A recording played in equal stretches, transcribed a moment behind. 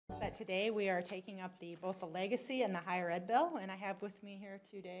that today we are taking up both the legacy and the higher ed bill, and I have with me here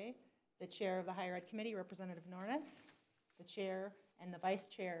today the chair of the higher ed committee, Representative Nornes, the chair and the vice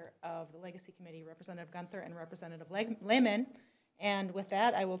chair of the legacy committee, Representative Gunther and Representative Lehman. And with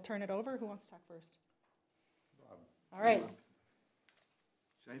that, I will turn it over. Who wants to talk first? Bob. All right.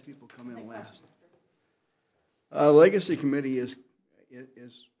 Shy people come in last. Legacy committee is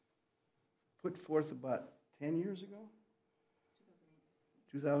put forth about 10 years ago?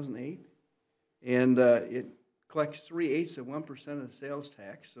 2008. And it collects 0.3% of the sales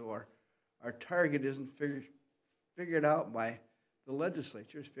tax, so our target isn't figured out by the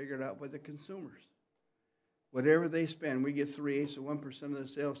legislature, it's figured out by the consumers. Whatever they spend, we get 0.3% of the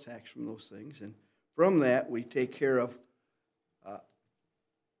sales tax from those things, and from that we take care of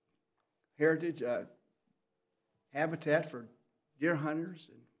heritage habitat for deer hunters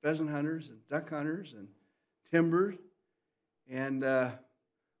and pheasant hunters and duck hunters and timber, and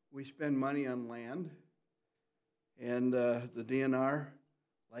we spend money on land, and the DNR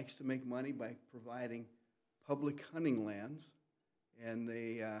likes to make money by providing public hunting lands, and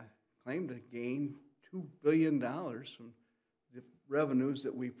they claim to gain $2 billion from the revenues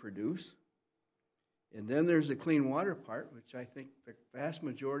that we produce. And then there's the clean water part, which I think the vast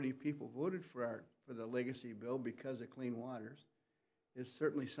majority of people voted for the legacy bill because of clean waters. It's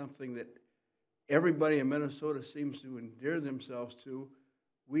certainly something that everybody in Minnesota seems to endear themselves to.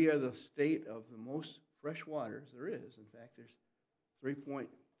 We are the state of the most fresh waters there is. In fact, there's 3.4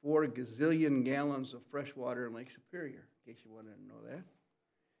 gazillion gallons of fresh water in Lake Superior, in case you wanted to know that.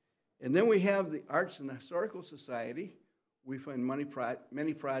 And then we have the Arts and Historical Society. We fund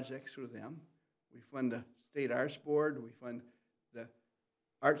many projects through them. We fund the State Arts Board. We fund the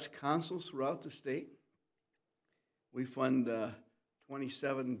Arts Councils throughout the state. We fund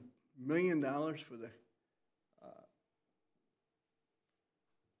 $27 million for the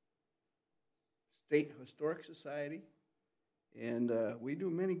State Historic Society. And we do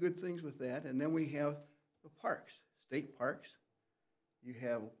many good things with that. And then we have the parks, state parks. You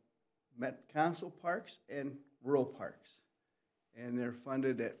have Met Council parks and rural parks. And they're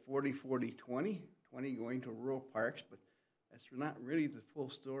funded at 40-40-20, 20 going to rural parks, but that's not really the full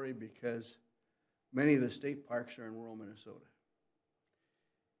story because many of the state parks are in rural Minnesota.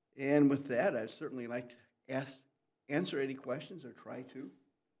 And with that, I'd certainly like to answer any questions or try to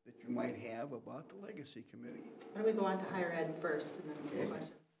that you might have about the Legacy Committee. Why don't we go on to higher ed first and then the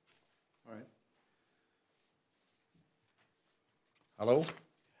questions. All right. Hello.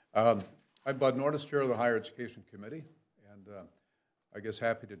 I'm Bud Nornes, chair of the Higher Education Committee, and I guess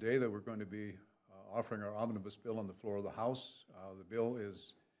happy today that we're going to be offering our omnibus bill on the floor of the House. The bill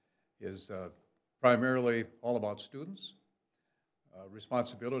is primarily all about students.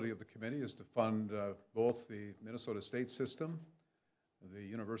 Responsibility of the committee is to fund both the Minnesota state system, the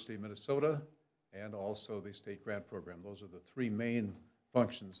University of Minnesota, and also the state grant program. Those are the three main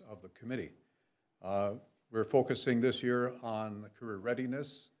functions of the committee. We're focusing this year on career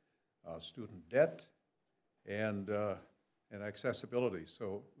readiness, student debt, and accessibility.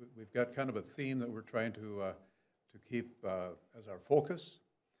 So we've got kind of a theme that we're trying to keep as our focus.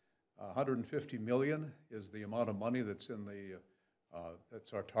 $150 million is the amount of money that's in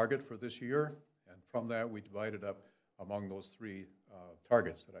that's our target for this year, and from that we divide it up among those three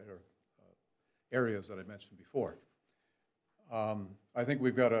targets areas that I mentioned before. I think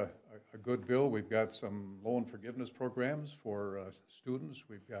we've got a good bill. We've got some loan forgiveness programs for students.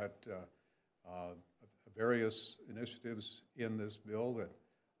 We've got various initiatives in this bill that,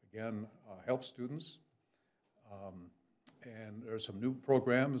 again, help students. And there's some new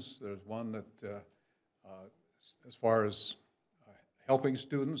programs. There's one that, as far as helping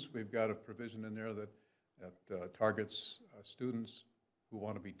students, we've got a provision in there that targets students who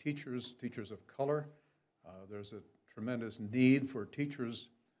want to be teachers of color. There's a tremendous need for teachers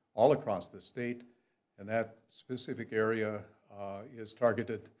all across the state, and that specific area is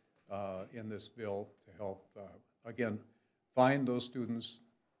targeted in this bill to help, again, find those students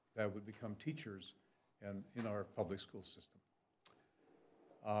that would become teachers in our public school system.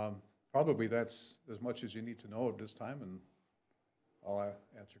 Probably that's as much as you need to know at this time, and I'll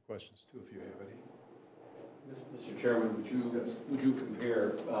answer questions too if you have any. Mr. Chairman, would you compare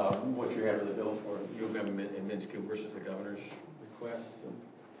what you have in the bill for U of M and Minsk versus the governor's request?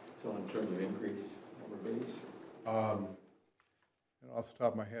 So in terms of increase over base? Off the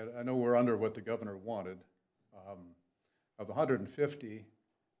top of my head, I know we're under what the governor wanted. Of the 150,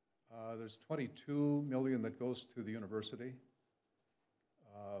 there's 22 million that goes to the university.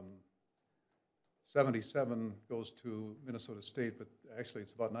 77 goes to Minnesota State, but actually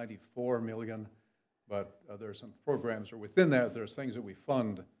it's about 94 million. But there are some programs, or within that, there's things that we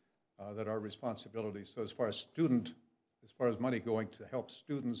fund that are responsibilities. So as far as money going to help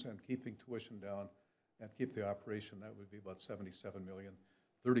students and keeping tuition down and keep the operation, that would be about 77 million.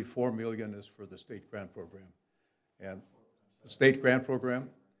 34 million is for the state grant program. And the state grant program,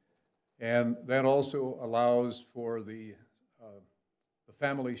 and that also allows for the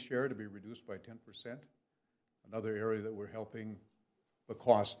family share to be reduced by 10%, another area that we're helping the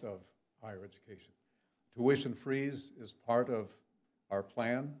cost of higher education. Tuition freeze is part of our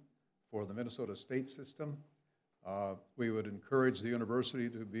plan for the Minnesota state system. We would encourage the university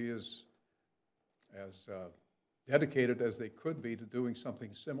to be as dedicated as they could be to doing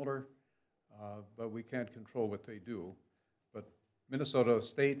something similar, but we can't control what they do. But Minnesota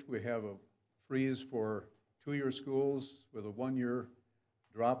State, we have a freeze for two-year schools with a one-year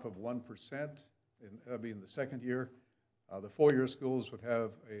drop of 1%, and that'll be in the second year. The four-year schools would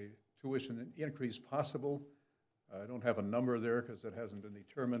have a tuition increase possible. I don't have a number there because it hasn't been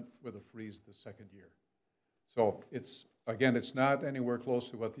determined, with a freeze the second year. So it's, again, it's not anywhere close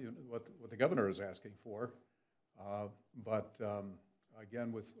to what the governor is asking for, but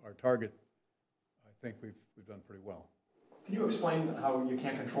again, with our target, I think we've done pretty well. Can you explain how you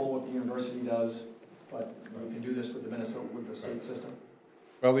can't control what the university does, but you can do this with the state system?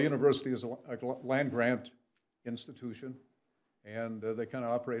 Well, the university is a land grant institution, and they kind of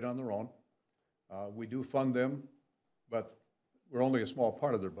operate on their own. We do fund them, but we're only a small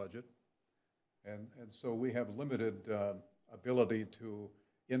part of their budget. And so we have limited ability to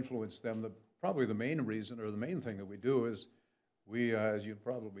influence them. Probably the main reason, or the main thing that we do is we, as you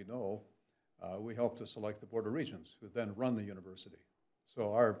probably know, we help to select the Board of Regents, who then run the university.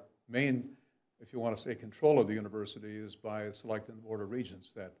 So our main, if you want to say, control of the university is by selecting the Board of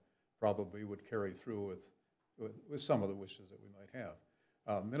Regents that probably would carry through with some of the wishes that we might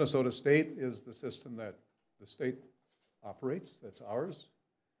have. Minnesota State is the system that the state operates, that's ours.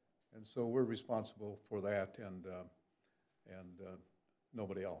 And so we're responsible for that and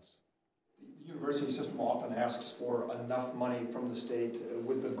nobody else. The university system often asks for enough money from the state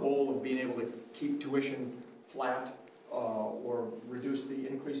with the goal of being able to keep tuition flat or reduce the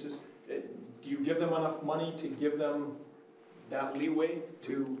increases. Do you give them enough money to give them that leeway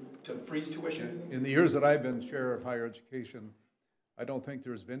to freeze tuition? In the years that I've been chair of higher education, I don't think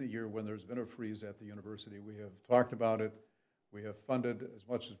there's been a year when there's been a freeze at the university. We have talked about it. We have funded as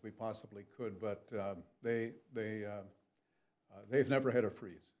much as we possibly could, but they've never had a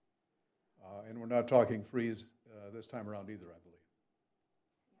freeze. And we're not talking freeze this time around either, I believe.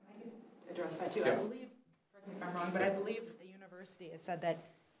 I can address that too. Yeah. I believe, correct me if I'm wrong, but I believe that the university has said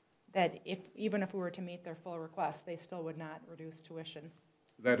that even if we were to meet their full request, they still would not reduce tuition.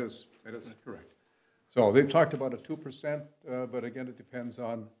 That is correct. So they've talked about a 2%, but again, it depends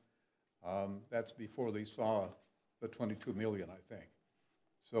on, that's before they saw the 22 million, I think.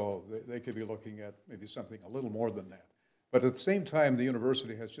 So they could be looking at maybe something a little more than that. But at the same time, the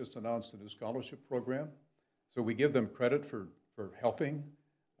university has just announced a new scholarship program. So we give them credit for helping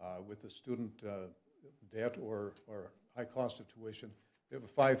with the student debt or high cost of tuition. They have a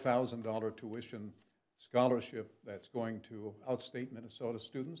 $5,000 tuition scholarship that's going to outstate Minnesota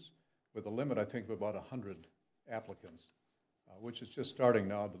students with a limit, I think, of about 100 applicants, which is just starting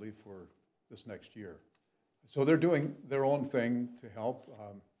now, I believe, for this next year. So they're doing their own thing to help,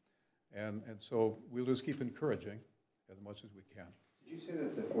 and so we'll just keep encouraging as much as we can. Did you say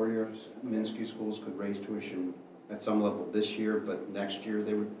that the four-year Minsky schools could raise tuition at some level this year, but next year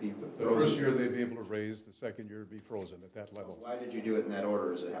they would be frozen? The first year they'd be able to raise, the second year would be frozen at that level. Why did you do it in that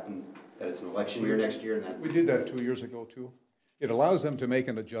order? Does it happen that it's an election year next year? And that We did that 2 years ago too. It allows them to make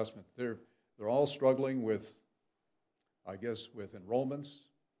an adjustment. They're all struggling with, I guess, with enrollments,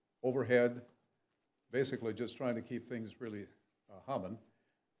 overhead, basically just trying to keep things really humming.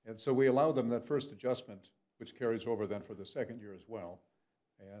 And so we allow them that first adjustment, which carries over then for the second year as well.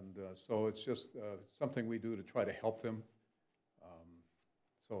 And so it's just something we do to try to help them.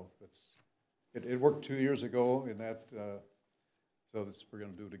 So it worked 2 years ago in that, so we're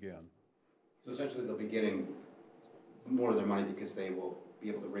going to do it again. So essentially they'll be getting more of their money because they will be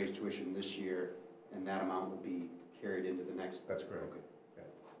able to raise tuition this year, and that amount will be carried into the next. That's correct.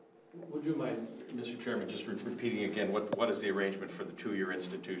 Okay. Would you mind, Mr. Chairman, just repeating again, what is the arrangement for the two-year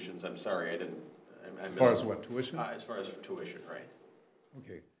institutions? I'm sorry, I didn't. As far as what, tuition? As far as for tuition, right.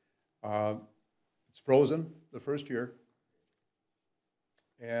 Okay. It's frozen the first year,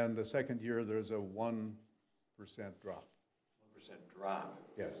 and the second year there's a 1% drop. 1% drop.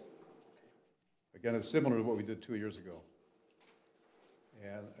 Yes. Again, it's similar to what we did 2 years ago.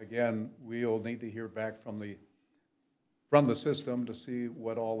 And again, we'll need to hear back from the system to see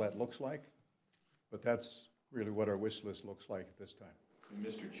what all that looks like, but that's really what our wish list looks like at this time.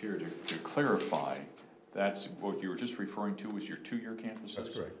 Mr. Chair, to clarify, that's what you were just referring to was your two-year campuses? That's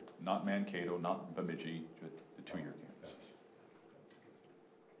correct. Not Mankato, not Bemidji, but the two-year campuses.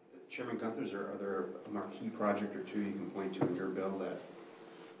 Chairman Gunther, are there a marquee project or two you can point to in your bill that?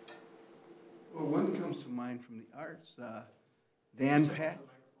 Well, one comes to mind from the arts, Dan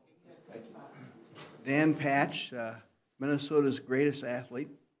Patch, Minnesota's greatest athlete,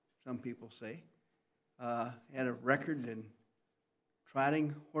 some people say, had a record in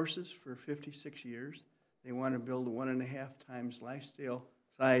trotting horses for 56 years. They want to build a 1.5 times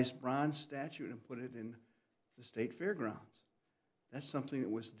lifestyle-sized bronze statue and put it in the state fairgrounds. That's something that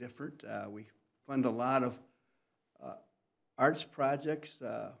was different. We fund a lot of arts projects.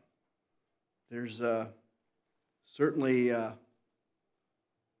 There's certainly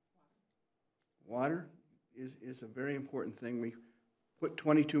water is a very important thing. We put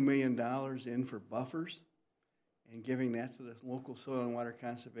 $22 million in for buffers and giving that to the local soil and water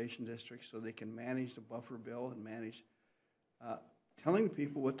conservation districts so they can manage the buffer bill and manage telling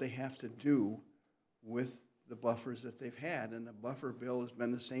people what they have to do with the buffers that they've had. And the buffer bill has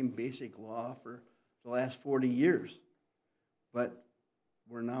been the same basic law for the last 40 years. But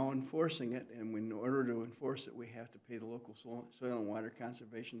we're now enforcing it, and in order to enforce it, we have to pay the local soil and water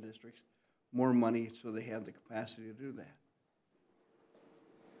conservation districts more money so they have the capacity to do that.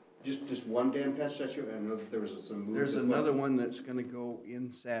 Just one Dan Patch statue? I know that there was some moves. There's another one that's going to go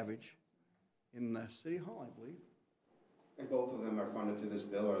in Savage, in City Hall, I believe. And both of them are funded through this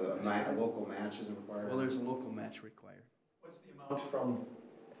bill, or a local match isn't required? Well, there's a local match required. What's the amount from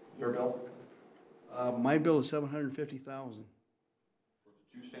your bill? My bill is $750,000. For the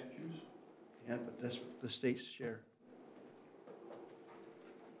two statues? Yeah, but that's the state's share.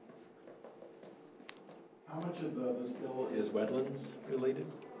 How much of this bill is wetlands related?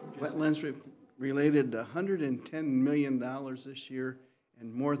 Wetlands related $110 million this year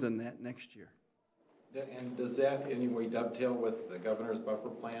and more than that next year. And does that in any way dovetail with the governor's buffer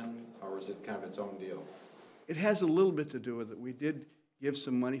plan, or is it kind of its own deal? It has a little bit to do with it. We did give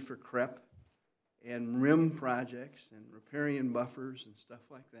some money for CREP and RIM projects and riparian buffers and stuff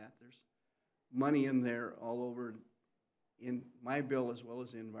like that. There's money in there all over in my bill as well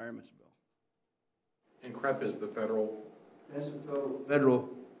as the environment's bill. And CREP is the federal? That's a federal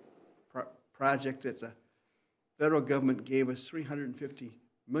project that the federal government gave us $350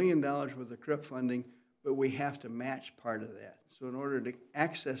 million worth of CREP funding, but we have to match part of that. So in order to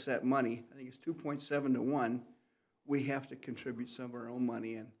access that money, I think it's 2.7 to 1, we have to contribute some of our own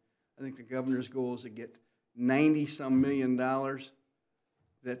money. And I think the governor's goal is to get $90-some million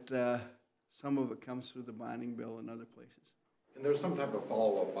that some of it comes through the bonding bill and other places. And there's some type of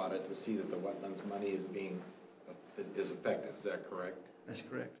follow-up on it to see that the wetlands money is effective, is that correct? That's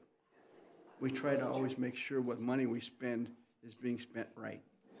correct. We try to always make sure what money we spend is being spent right.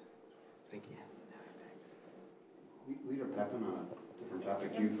 Thank you. Leader Peppin, on a different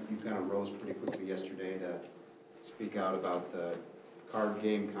topic, you kind of rose pretty quickly yesterday to speak out about the card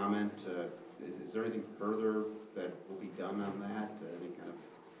game comment. Is there anything further that will be done on that? Any kind of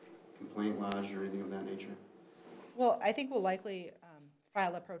complaint lodge or anything of that nature? Well, I think we'll likely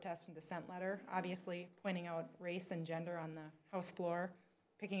file a protest and dissent letter, obviously pointing out race and gender on the House floor.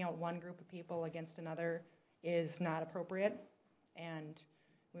 Picking out one group of people against another is not appropriate, and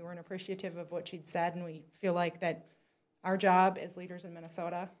we weren't appreciative of what she'd said, and we feel like that our job as leaders in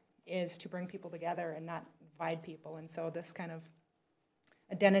Minnesota is to bring people together and not divide people, and so this kind of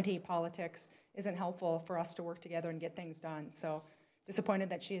identity politics isn't helpful for us to work together and get things done. So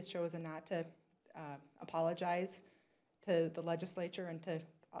disappointed that she has chosen not to apologize to the legislature and to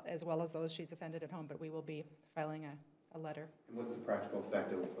as well as those she's offended at home, but we will be filing a letter. And what's the practical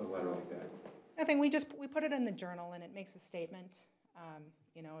effect of a letter like that? Nothing. We put it in the journal, and it makes a statement.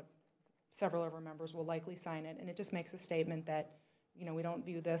 You know, several of our members will likely sign it, and it just makes a statement that, you know, we don't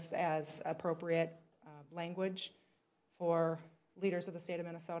view this as appropriate language for leaders of the state of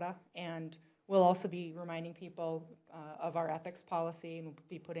Minnesota, and we'll also be reminding people of our ethics policy, and we'll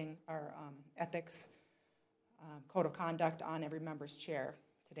be putting our ethics code of conduct on every member's chair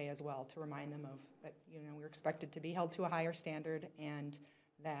today as well, to remind them of that, you know, we're expected to be held to a higher standard, and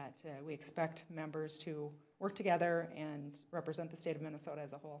that we expect members to work together and represent the state of Minnesota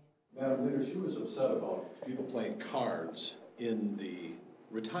as a whole. Madam Leader, she was upset about people playing cards in the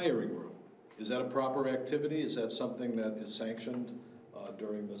retiring room. Is that a proper activity? Is that something that is sanctioned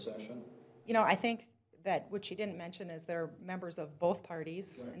during the session? You know, I think that what she didn't mention is there are members of both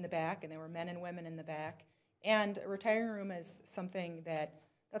parties in the back, and there were men and women in the back. And a retiring room is something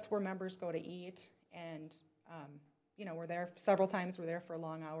that's where members go to eat, and you know, we're there several times. We're there for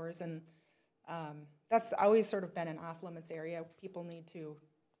long hours, and that's always sort of been an off-limits area. People need to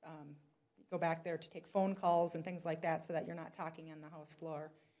go back there to take phone calls and things like that so that you're not talking on the House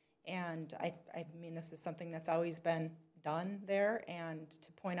floor. And I mean, this is something that's always been done there, and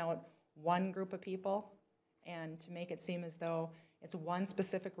to point out one group of people and to make it seem as though it's one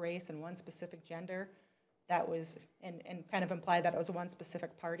specific race and one specific gender, that was, and kind of imply that it was one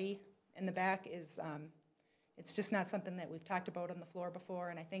specific party in the back is, it's just not something that we've talked about on the floor before.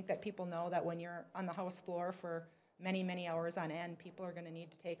 And I think that people know that when you're on the House floor for many, many hours on end, people are going to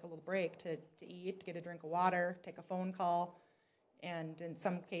need to take a little break to eat, to get a drink of water, take a phone call, and in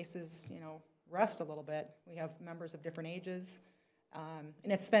some cases, you know, rest a little bit. We have members of different ages,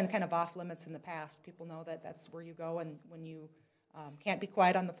 and it's been kind of off limits in the past. People know that that's where you go, and when you can't be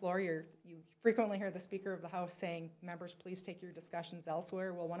quiet on the floor, you frequently hear the Speaker of the House saying, members, please take your discussions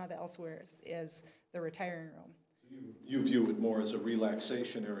elsewhere. Well, one of the elsewhere is the retiring room. You view it more as a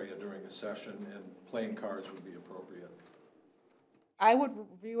relaxation area during a session, and playing cards would be appropriate. I would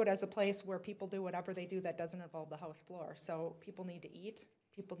view it as a place where people do whatever they do that doesn't involve the House floor. So people need to eat,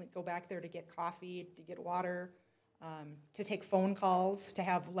 people need to go back there to get coffee, to get water, to take phone calls, to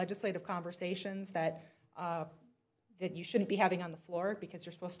have legislative conversations that that you shouldn't be having on the floor, because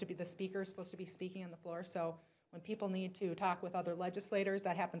you're supposed to be, the speaker is supposed to be speaking on the floor. So when people need to talk with other legislators,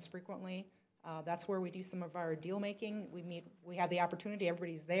 that happens frequently. That's where we do some of our deal making. We have the opportunity,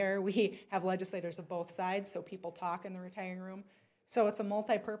 everybody's there. We have legislators of both sides, so people talk in the retiring room. So it's a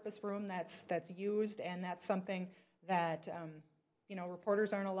multi-purpose room that's used, and that's something that, you know,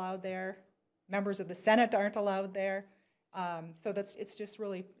 reporters aren't allowed there, members of the Senate aren't allowed there. So it's just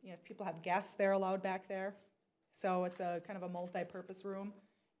really, you know, if people have guests, they're allowed back there. So it's a kind of a multi-purpose room.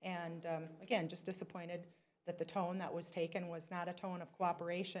 And again, just disappointed that the tone that was taken was not a tone of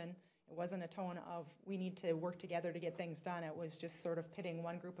cooperation. It wasn't a tone of, we need to work together to get things done. It was just sort of pitting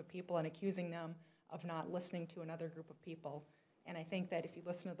one group of people and accusing them of not listening to another group of people. And I think that if you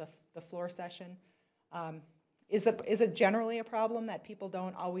listen to the floor session, is it generally a problem that people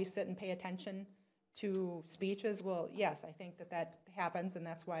don't always sit and pay attention to speeches? Well, yes, I think that happens, and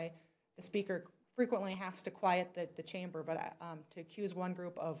that's why the Speaker frequently has to quiet the chamber. But to accuse one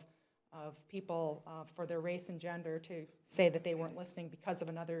group of people for their race and gender, to say that they weren't listening because of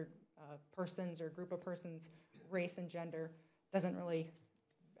another person's or group of persons' race and gender, doesn't really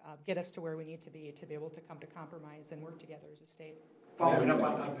get us to where we need to be able to come to compromise and work together as a state. Following up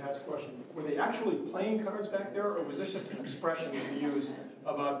on Pat's question, were they actually playing cards back there, or was this just an expression that you use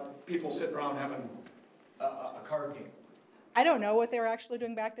about people sitting around having a card game? I don't know what they were actually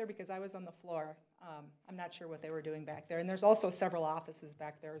doing back there because I was on the floor. I'm not sure what they were doing back there. And there's also several offices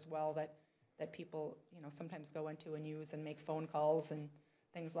back there as well that people, you know, sometimes go into and use and make phone calls and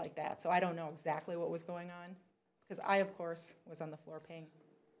things like that. So I don't know exactly what was going on, because I, of course, was on the floor paying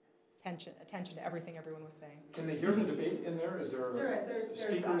attention to everything everyone was saying. Can they hear the debate in there? Is there there's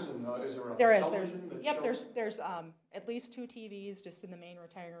speakers and is there a there is television that yep shows? there's at least 2 TVs just in the main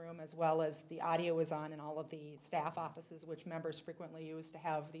retiring room, as well as the audio is on in all of the staff offices, which members frequently use to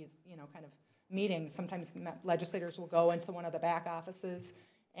have these, you know, kind of meetings. Sometimes legislators will go into one of the back offices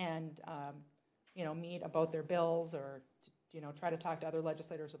and you know, meet about their bills, or you know, try to talk to other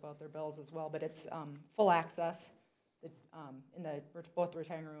legislators about their bills as well. But it's full access in both the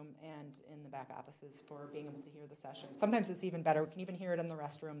retiring room and in the back offices for being able to hear the session. Sometimes it's even better. We can even hear it in the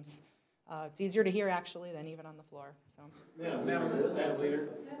restrooms. It's easier to hear actually than even on the floor. So. Madam Leader,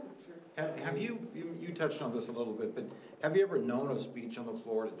 have you touched on this a little bit, but have you ever known a speech on the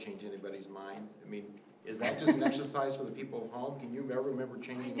floor to change anybody's mind? I mean, is that just an exercise for the people at home? Can you ever remember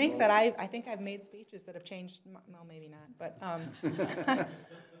changing? I think I've made speeches that have changed. Well, maybe not, but.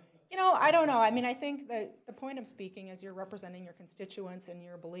 You know, I don't know. I mean, I think that the point of speaking is you're representing your constituents and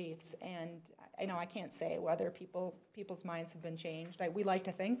your beliefs, and I know I can't say whether people's minds have been changed. We like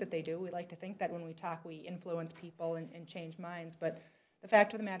to think that they do. We like to think that when we talk, we influence people and change minds, but the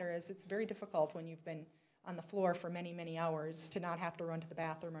fact of the matter is it's very difficult when you've been on the floor for many, many hours to not have to run to the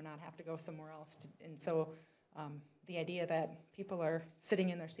bathroom or not have to go somewhere else. And so the idea that people are sitting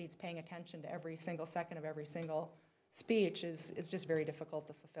in their seats paying attention to every single second of every single speech is just very difficult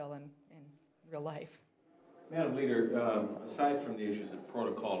to fulfill in real life. Madam Leader, aside from the issues of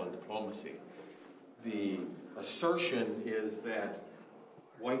protocol and diplomacy, the assertion is that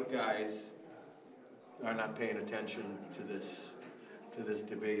white guys are not paying attention to this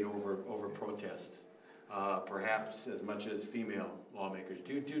debate over protest, perhaps as much as female lawmakers.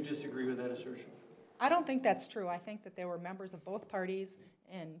 Do you disagree with that assertion? I don't think that's true. I think that there were members of both parties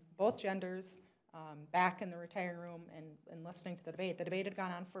and both genders back in the retiring room and listening to the debate. The debate had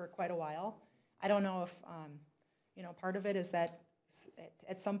gone on for quite a while. I don't know if, you know, part of it is that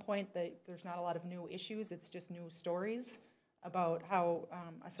At some point, there's not a lot of new issues, it's just new stories about how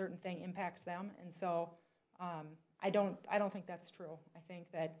a certain thing impacts them. And so I don't think that's true. I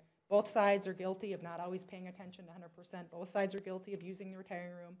think that both sides are guilty of not always paying attention to 100%. Both sides are guilty of using the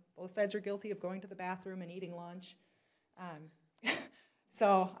retiring room. Both sides are guilty of going to the bathroom and eating lunch.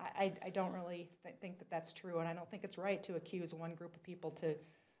 So I don't really think that that's true, and I don't think it's right to accuse one group of people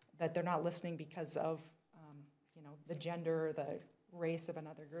that they're not listening because of the gender or the race of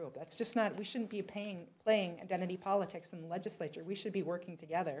another group. That's just not, we shouldn't be playing identity politics in the legislature. We should be working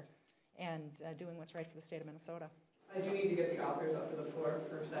together and doing what's right for the state of Minnesota. I do need to get the authors up to the floor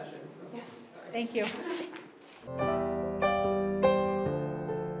for session. So. Yes, thank you.